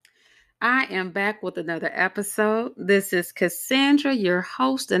I am back with another episode. This is Cassandra, your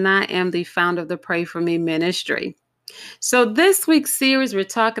host, and I am the founder of the Pray For Me ministry. So, this week's series, we're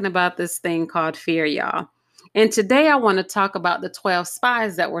talking about this thing called fear, y'all. And today I want to talk about the 12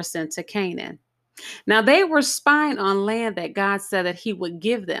 spies that were sent to Canaan. Now, they were spying on land that God said that He would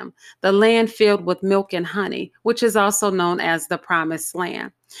give them, the land filled with milk and honey, which is also known as the Promised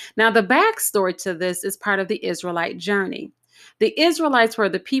Land. Now, the backstory to this is part of the Israelite journey. The Israelites were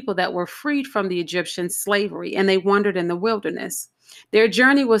the people that were freed from the Egyptian slavery and they wandered in the wilderness. Their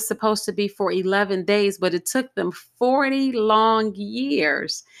journey was supposed to be for 11 days, but it took them 40 long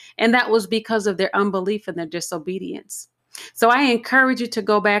years. And that was because of their unbelief and their disobedience. So I encourage you to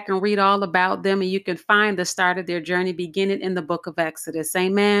go back and read all about them, and you can find the start of their journey beginning in the book of Exodus.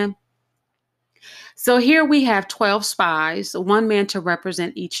 Amen. So here we have 12 spies, one man to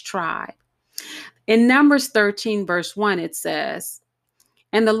represent each tribe. In Numbers 13, verse 1, it says,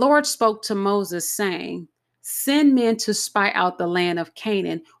 "And the Lord spoke to Moses, saying, Send men to spy out the land of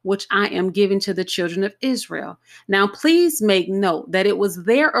Canaan, which I am giving to the children of Israel." Now, please make note that it was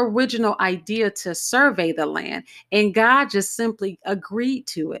their original idea to survey the land, and God just simply agreed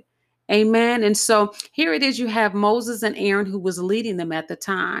to it. Amen. And so here it is, you have Moses and Aaron who was leading them at the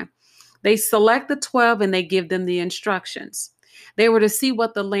time. They select the 12 and they give them the instructions. They were to see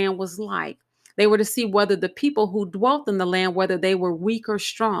what the land was like. They were to see whether the people who dwelt in the land, whether they were weak or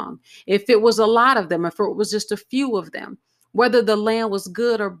strong, if it was a lot of them, if it was just a few of them, whether the land was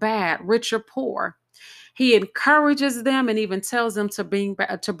good or bad, rich or poor. He encourages them and even tells them to bring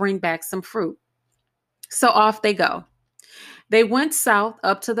back some fruit. So off they go. They went south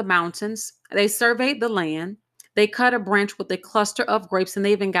up to the mountains. They surveyed the land. They cut a branch with a cluster of grapes, and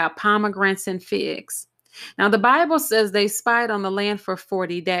they even got pomegranates and figs. Now, the Bible says they spied on the land for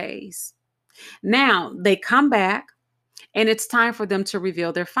 40 days. Now, they come back, and it's time for them to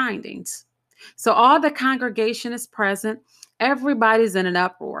reveal their findings. So, all the congregation is present. Everybody's in an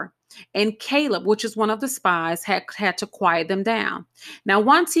uproar. And Caleb, which is one of the spies, had to quiet them down. Now,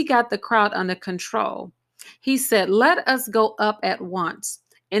 once he got the crowd under control, he said, "Let us go up at once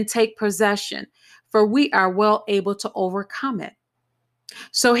and take possession, for we are well able to overcome it."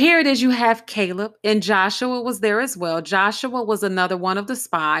 So here it is, you have Caleb, and Joshua was there as well. Joshua was another one of the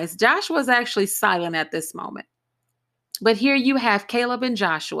spies. Joshua is actually silent at this moment. But here you have Caleb and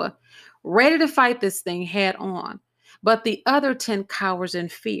Joshua ready to fight this thing head on. But the other 10 cowers in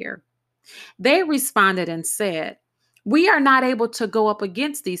fear. They responded and said, "We are not able to go up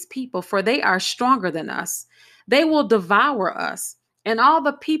against these people, for they are stronger than us. They will devour us. And all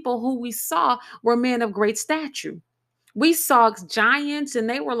the people who we saw were men of great stature. We saw giants and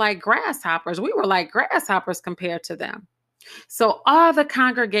they were like grasshoppers. We were like grasshoppers compared to them." So all the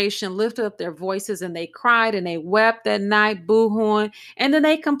congregation lifted up their voices and they cried and they wept that night, boo-hooing, and then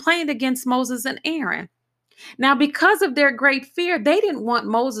they complained against Moses and Aaron. Now, because of their great fear, they didn't want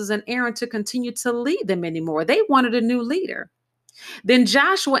Moses and Aaron to continue to lead them anymore. They wanted a new leader. Then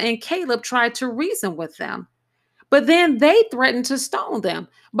Joshua and Caleb tried to reason with them, but then they threatened to stone them.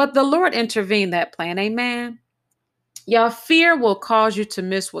 But the Lord intervened that plan. Amen. Y'all, fear will cause you to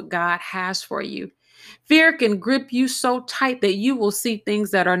miss what God has for you. Fear can grip you so tight that you will see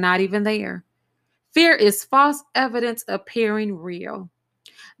things that are not even there. Fear is false evidence appearing real.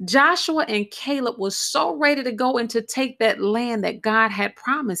 Joshua and Caleb was so ready to go and to take that land that God had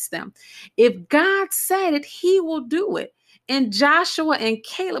promised them. If God said it, he will do it. And Joshua and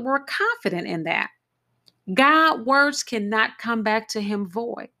Caleb were confident in that. God's words cannot come back to him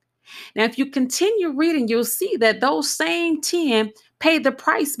void. Now, if you continue reading, you'll see that those same 10 paid the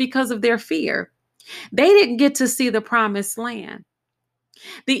price because of their fear. They didn't get to see the promised land.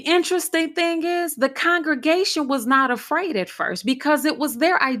 The interesting thing is the congregation was not afraid at first because it was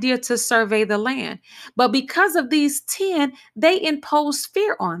their idea to survey the land. But because of these 10, they imposed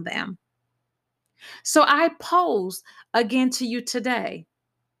fear on them. So I pose again to you today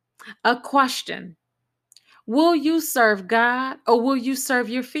a question. Will you serve God or will you serve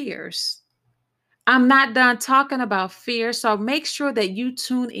your fears? I'm not done talking about fear, so make sure that you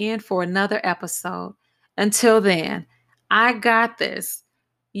tune in for another episode. Until then, I got this.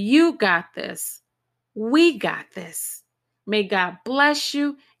 You got this. We got this. May God bless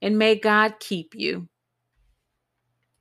you and may God keep you.